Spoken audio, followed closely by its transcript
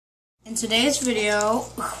In today's video,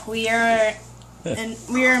 we are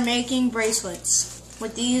making bracelets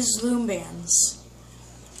with these loom bands.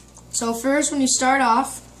 So first, when you start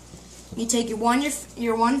off, you take your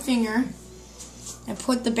one finger and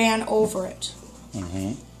put the band over it.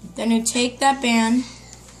 Then you take that band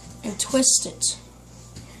and twist it.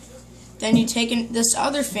 Then you take this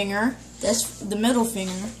other finger, the middle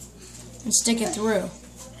finger, and stick it through.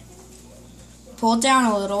 Pull it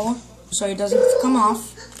down a little so it doesn't come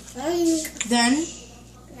off. Then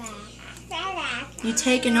you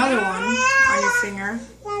take another one on your finger,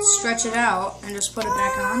 stretch it out, and just put it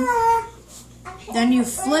back on. Then you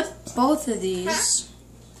flip both of these,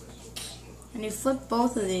 and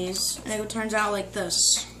it turns out like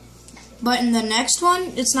this. But in the next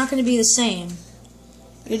one, it's not going to be the same.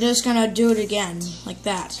 You're just going to do it again, like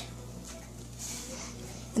that.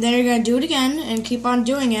 And then you're going to do it again, and keep on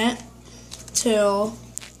doing it till...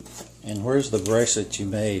 And where's the bracelet you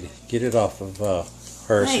made? Get it off of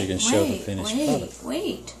her so you can show the finished product.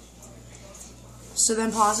 Wait. So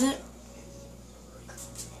then pause it.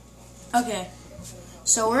 Okay.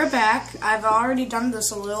 So we're back. I've already done this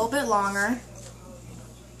a little bit longer.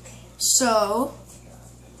 So,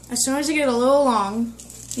 as soon as you get a little long,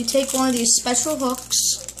 you take one of these special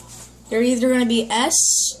hooks. They're either going to be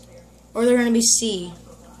S or they're going to be C.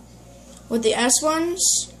 With the S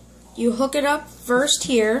ones, you hook it up first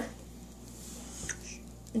here.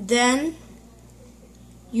 Then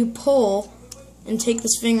you pull and take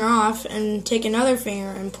this finger off and take another finger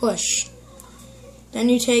and push. Then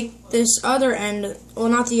you take this other end, well,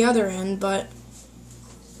 not the other end, but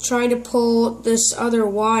try to pull this other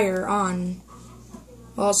wire on.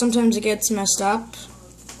 Well, sometimes it gets messed up.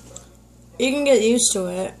 You can get used to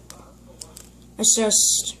it. It's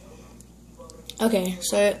just... Okay,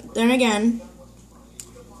 so then again,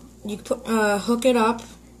 you hook it up,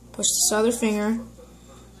 push this other finger,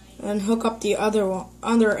 and hook up the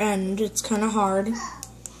other end. It's kind of hard.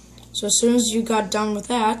 So as soon as you got done with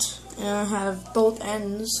that, and have both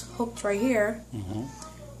ends hooked right here, you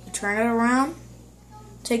turn it around,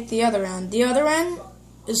 take the other end. The other end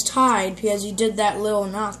is tied because you did that little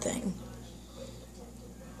knot thing.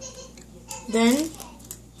 Then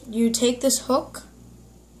you take this hook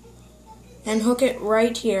and hook it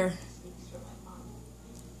right here.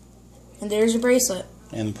 And there's your bracelet.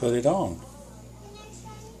 And put it on.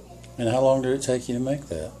 And how long did it take you to make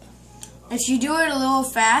that? If you do it a little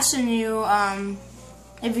fast and you,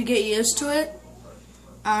 if you get used to it,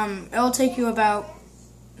 it'll take you about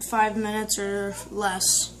 5 minutes or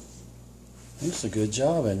less. That's a good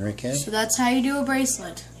job, Enrique. So that's how you do a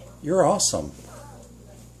bracelet. You're awesome.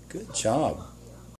 Good job.